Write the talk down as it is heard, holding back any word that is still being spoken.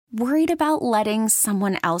Worried about letting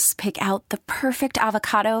someone else pick out the perfect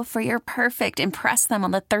avocado for your perfect impress them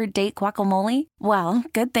on the third date guacamole? Well,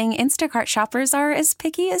 good thing Instacart shoppers are as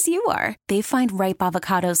picky as you are. They find ripe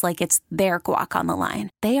avocados like it's their guac on the line.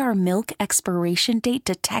 They are milk expiration date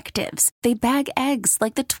detectives. They bag eggs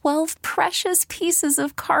like the 12 precious pieces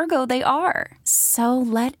of cargo they are. So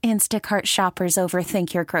let Instacart shoppers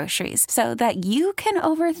overthink your groceries so that you can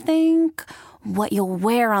overthink what you'll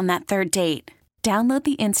wear on that third date. Download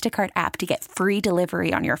the Instacart app to get free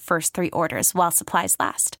delivery on your first 3 orders while supplies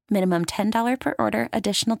last. Minimum $10 per order.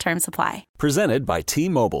 Additional terms apply. Presented by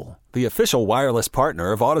T-Mobile, the official wireless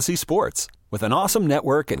partner of Odyssey Sports. With an awesome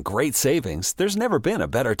network and great savings, there's never been a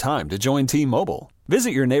better time to join T-Mobile. Visit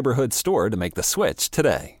your neighborhood store to make the switch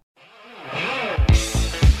today.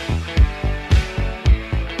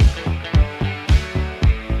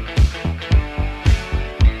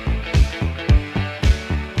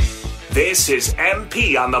 This is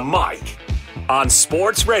MP on the mic on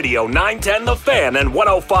Sports Radio 910 The Fan and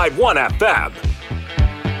 105.1 FM.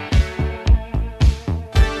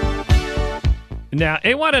 Now,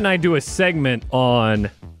 Awan and I do a segment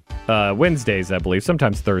on Wednesdays, I believe,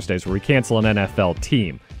 sometimes Thursdays, where we cancel an NFL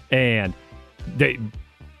team. And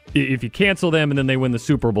if you cancel them and then they win the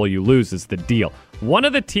Super Bowl, you lose is the deal. One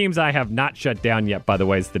of the teams I have not shut down yet, by the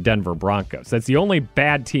way, is the Denver Broncos. That's the only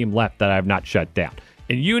bad team left that I have not shut down.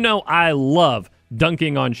 And you know I love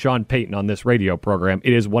dunking on Sean Payton on this radio program.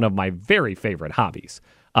 It is one of my very favorite hobbies.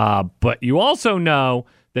 But you also know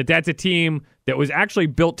that that's a team that was actually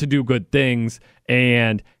built to do good things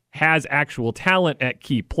and has actual talent at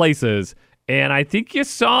key places. And I think you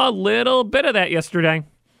saw a little bit of that yesterday.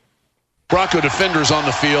 Bronco defenders on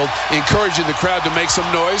the field, encouraging the crowd to make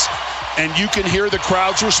some noise, and you can hear the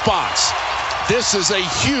crowd's response. This is a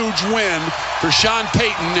huge win for Sean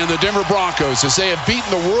Payton and the Denver Broncos as they have beaten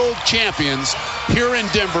the world champions here in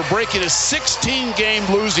Denver, breaking a 16-game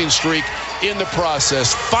losing streak in the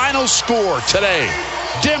process. Final score today,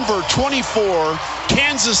 Denver 24,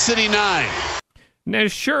 Kansas City 9. Now,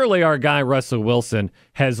 surely our guy Russell Wilson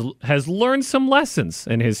has learned some lessons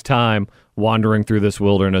in his time wandering through this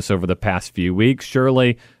wilderness over the past few weeks.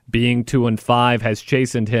 Surely being 2-5 has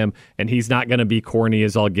chastened him, and he's not going to be corny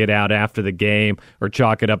as all get out after the game or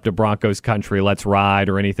chalk it up to Broncos country, let's ride,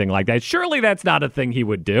 or anything like that. Surely that's not a thing he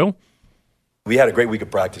would do. We had a great week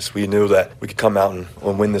of practice. We knew that we could come out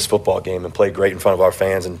and win this football game and play great in front of our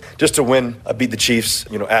fans. And just to win, beat the Chiefs,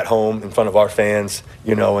 at home in front of our fans,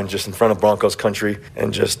 and just in front of Broncos country.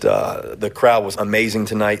 And just the crowd was amazing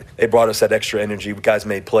tonight. They brought us that extra energy. Guys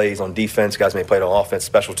made plays on defense. Guys made plays on offense,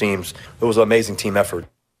 special teams. It was an amazing team effort.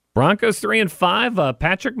 Broncos 3-5.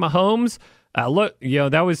 Patrick Mahomes. What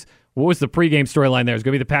was the pregame storyline there? It was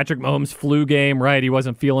going to be the Patrick Mahomes flu game, right? He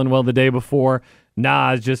wasn't feeling well the day before.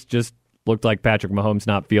 Nah, it just looked like Patrick Mahomes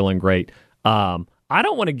not feeling great. I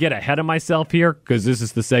don't want to get ahead of myself here because this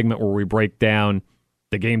is the segment where we break down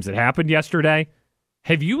the games that happened yesterday.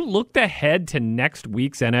 Have you looked ahead to next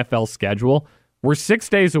week's NFL schedule? We're 6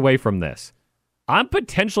 days away from this. I'm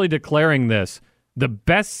potentially declaring this the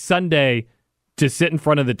best Sunday to sit in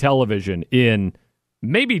front of the television in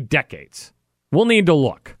maybe decades. We'll need to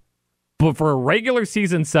look. But for a regular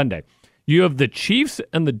season Sunday, you have the Chiefs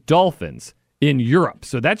and the Dolphins in Europe.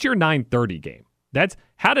 So that's your 9:30 game.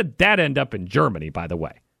 How did that end up in Germany, by the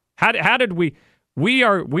way? How did we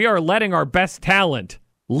are letting our best talent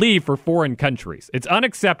leave for foreign countries. It's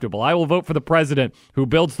unacceptable. I will vote for the president who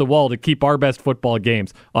builds the wall to keep our best football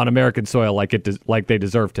games on American soil like they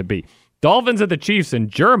deserve to be. Dolphins at the Chiefs in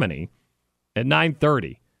Germany at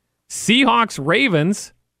 9:30. Seahawks,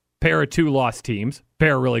 Ravens, pair of 2 lost teams,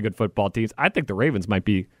 pair of really good football teams. I think the Ravens might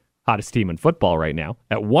be hottest team in football right now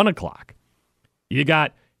at 1 o'clock. You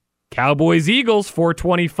got Cowboys, Eagles,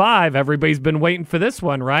 4:25. Everybody's been waiting for this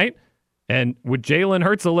one, right? And with Jalen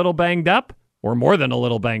Hurts a little banged up, or more than a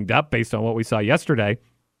little banged up based on what we saw yesterday,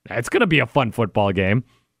 it's going to be a fun football game.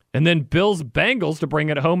 And then Bills, Bengals to bring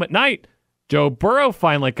it home at night. Joe Burrow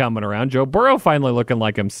finally coming around. Joe Burrow finally looking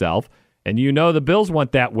like himself. And you know the Bills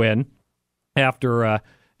want that win after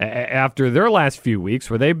their last few weeks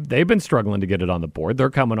where they've been struggling to get it on the board. They're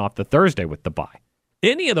coming off the Thursday with the bye.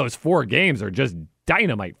 Any of those 4 games are just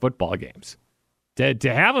dynamite football games. To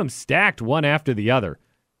have them stacked one after the other,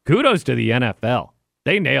 kudos to the NFL.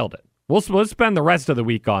 They nailed it. We'll spend the rest of the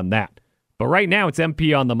week on that. But right now, it's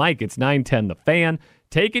MP on the mic. It's 910 The Fan,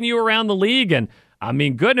 taking you around the league. And, I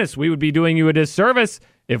mean, goodness, we would be doing you a disservice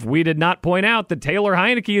if we did not point out that Taylor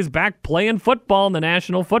Heinicke is back playing football in the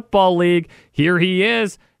National Football League. Here he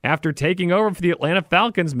is after taking over for the Atlanta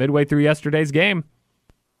Falcons midway through yesterday's game.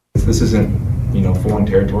 This isn't, foreign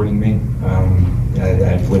territory to me.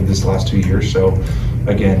 I've lived this last 2 years, so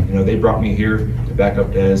again, they brought me here to back up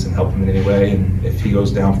Dez and help him in any way, and if he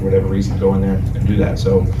goes down for whatever reason, go in there and do that.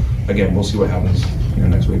 So again, we'll see what happens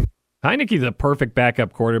next week. Heinicke's a perfect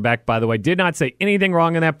backup quarterback, by the way. Did not say anything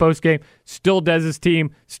wrong in that postgame. Still Dez's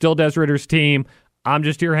team, still Des Ritter's team. I'm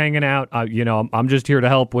just here hanging out. I'm just here to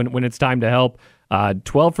help when it's time to help.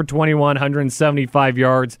 12 for 21, 175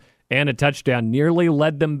 yards, and a touchdown. Nearly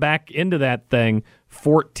led them back into that thing.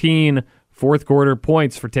 14 fourth-quarter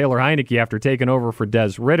points for Taylor Heinicke after taking over for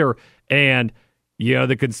Des Ritter. And,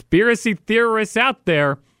 the conspiracy theorists out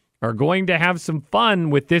there are going to have some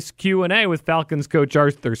fun with this Q&A with Falcons coach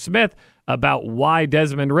Arthur Smith about why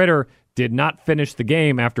Desmond Ridder did not finish the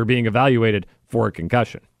game after being evaluated for a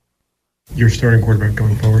concussion. Your starting quarterback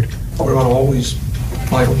going forward? We're going to always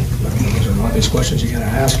vital. These are obvious questions you got to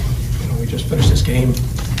ask. We just finished this game.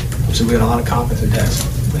 So we had a lot of confidence in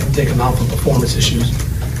Des. They take him out for performance issues.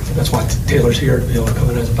 That's why Taylor's here to be able to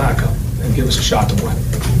come in as a backup and give us a shot to win.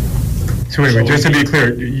 So anyway, just to be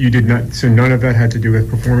clear, you did not. So none of that had to do with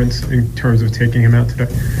performance in terms of taking him out today.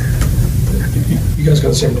 You guys got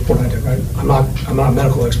the same report I did, right? I'm not a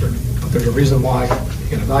medical expert, but there's a reason why you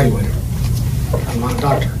get evaluated. I'm not a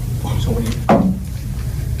doctor, so when you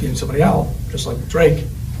get somebody out, just like Drake,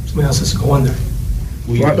 somebody else has to go in there.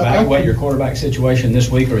 Will you evaluate your quarterback situation this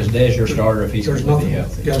week, or is Dez your starter if he's There's going to nothing. be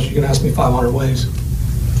healthy? You guys, you can ask me 500 ways.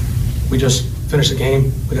 We just finished the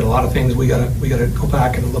game. We got a lot of things we gotta go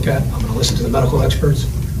back and look at. I'm going to listen to the medical experts.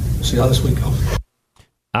 We'll see how this week goes.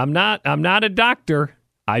 I'm not a doctor.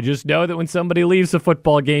 I just know that when somebody leaves a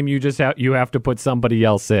football game, you have to put somebody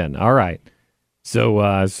else in. All right.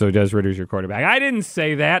 So Des Ritter's your quarterback. I didn't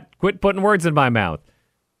say that. Quit putting words in my mouth.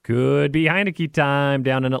 Could be Heinicke time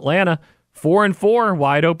down in Atlanta. 4-4,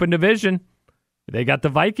 wide open division. They got the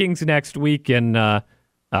Vikings next week, and now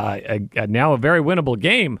a very winnable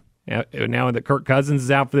game. Now that Kirk Cousins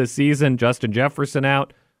is out for this season, Justin Jefferson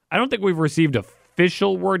out. I don't think we've received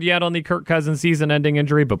official word yet on the Kirk Cousins season-ending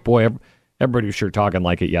injury, but boy, everybody was sure talking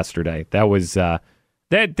like it yesterday. That was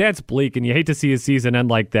that's bleak, and you hate to see a season end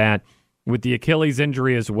like that with the Achilles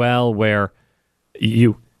injury as well, where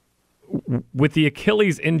with the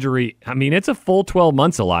Achilles injury, I mean, it's a full 12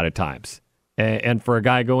 months a lot of times. And for a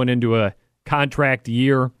guy going into a contract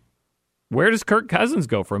year, where does Kirk Cousins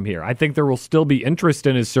go from here? I think there will still be interest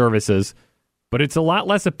in his services, but it's a lot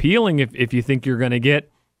less appealing if you think you're going to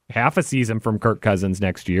get half a season from Kirk Cousins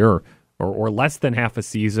next year or less than half a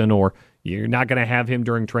season, or you're not going to have him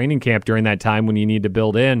during training camp during that time when you need to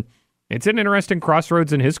build in. It's an interesting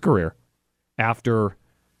crossroads in his career after,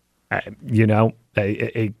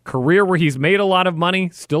 a career where he's made a lot of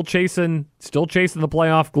money, still chasing the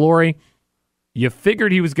playoff glory. You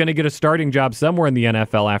figured he was going to get a starting job somewhere in the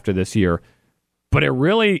NFL after this year, but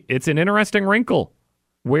it's an interesting wrinkle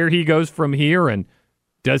where he goes from here, and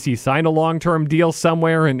does he sign a long-term deal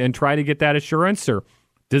somewhere and try to get that assurance, or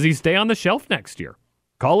does he stay on the shelf next year?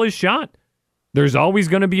 Call his shot. There's always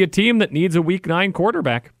going to be a team that needs a Week 9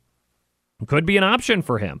 quarterback. Could be an option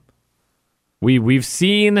for him. We've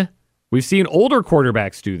seen older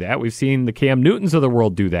quarterbacks do that. We've seen the Cam Newtons of the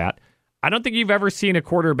world do that. I don't think you've ever seen a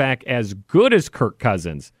quarterback as good as Kirk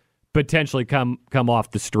Cousins potentially come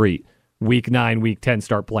off the street Week 9, Week 10,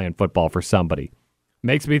 start playing football for somebody.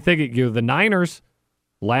 Makes me think the Niners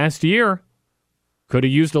last year could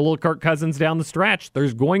have used a little Kirk Cousins down the stretch.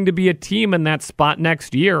 There's going to be a team in that spot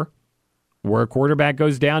next year where a quarterback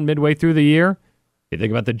goes down midway through the year. You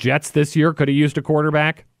think about the Jets this year, could have used a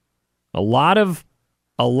quarterback. A lot of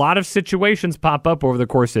situations pop up over the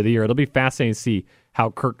course of the year. It'll be fascinating to see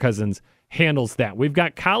how Kirk Cousins handles that. We've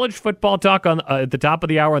got college football talk on at the top of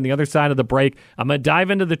the hour on the other side of the break. I'm going to dive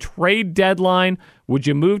into the trade deadline. Would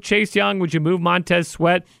you move Chase Young? Would you move Montez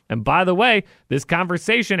Sweat? And by the way, this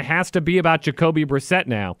conversation has to be about Jacoby Brissett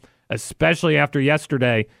now, especially after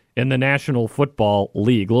yesterday in the National Football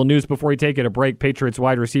League. A little news before we take it a break. Patriots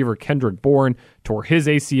wide receiver Kendrick Bourne tore his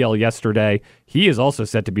ACL yesterday. He is also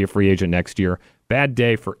set to be a free agent next year. Bad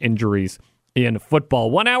day for injuries in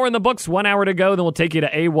football. 1 hour in the books, 1 hour to go. Then we'll take you to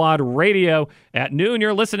AWOD Radio at noon.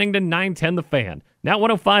 You're listening to 910 The Fan, now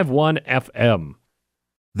 105.1 FM.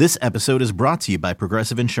 This episode is brought to you by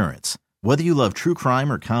Progressive Insurance. Whether you love true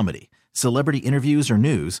crime or comedy, celebrity interviews or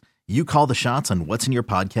news, you call the shots on what's in your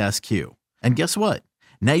podcast queue. And guess what?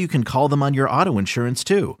 Now you can call them on your auto insurance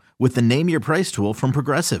too with the Name Your Price tool from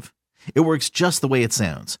Progressive. It works just the way it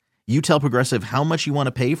sounds. You tell Progressive how much you want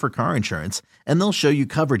to pay for car insurance, and they'll show you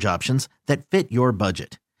coverage options that fit your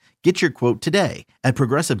budget. Get your quote today at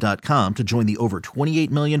Progressive.com to join the over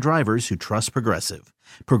 28 million drivers who trust Progressive.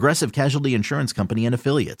 Progressive Casualty Insurance Company and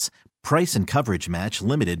Affiliates. Price and coverage match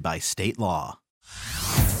limited by state law.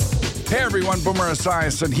 Hey everyone, Boomer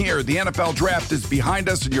Esiason here. The NFL draft is behind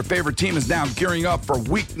us and your favorite team is now gearing up for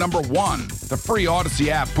week number 1. The free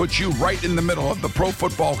Odyssey app puts you right in the middle of the pro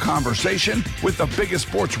football conversation with the biggest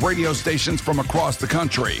sports radio stations from across the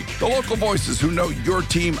country. The local voices who know your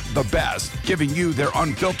team the best, giving you their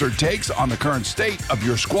unfiltered takes on the current state of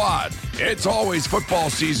your squad. It's always football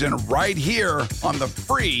season right here on the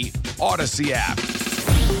free Odyssey app.